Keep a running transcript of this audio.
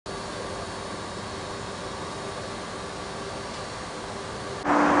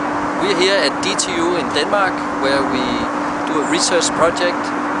We're here at DTU in Denmark, where we do a research project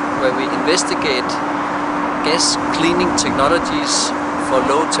where we investigate gas cleaning technologies for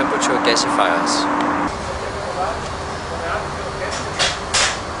low temperature gasifiers.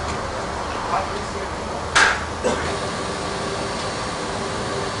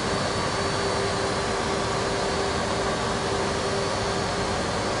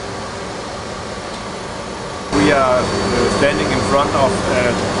 We are standing in front of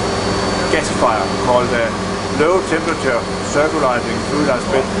a gasifier called a low temperature circulating fluid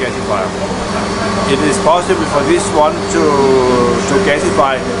bed gasifier. It is possible for this one to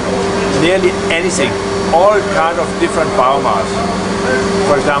gasify nearly anything, all kind of different biomass.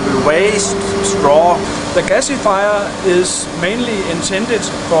 For example, waste, straw. The gasifier is mainly intended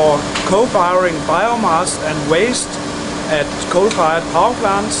for co-firing biomass and waste at coal-fired power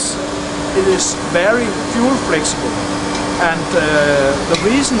plants. It is very fuel flexible, and the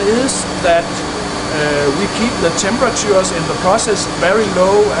reason is that we keep the temperatures in the process very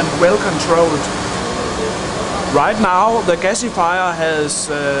low and well controlled. Right now the gasifier has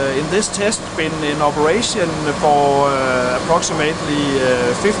in this test been in operation for approximately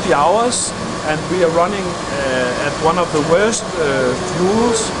 50 hours, and we are running at one of the worst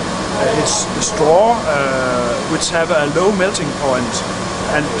fuels. It's the straw, which have a low melting point.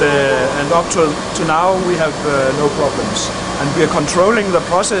 And up to now we have no problems, and we are controlling the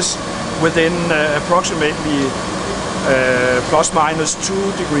process within approximately plus minus 2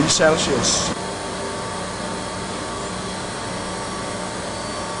 degrees Celsius.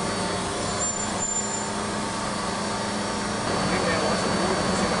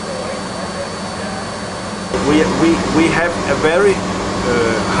 We have a very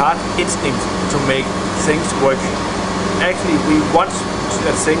hard instinct to make things work. Actually, we want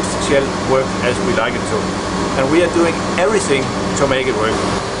that things shall work as we like it to, and we are doing everything to make it work.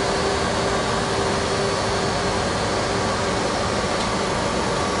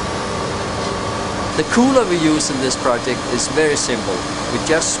 The cooler we use in this project is very simple. We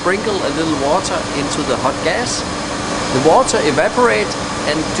just sprinkle a little water into the hot gas. The water evaporates,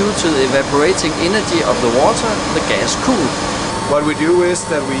 and due to the evaporating energy of the water, the gas cools. What we do is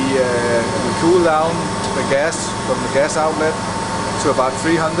that we cool down the gas from the gas outlet to about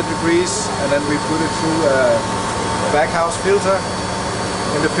 300 degrees, and then we put it through a backhouse filter.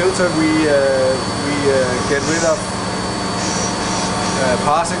 In the filter we get rid of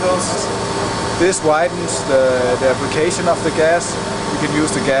particles. This widens the application of the gas. You can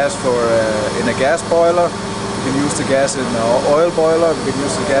use the gas in a gas boiler, you can use the gas in an oil boiler, you can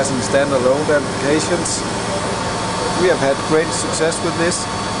use the gas in standalone applications. We have had great success with this,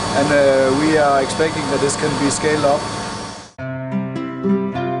 and we are expecting that this can be scaled up.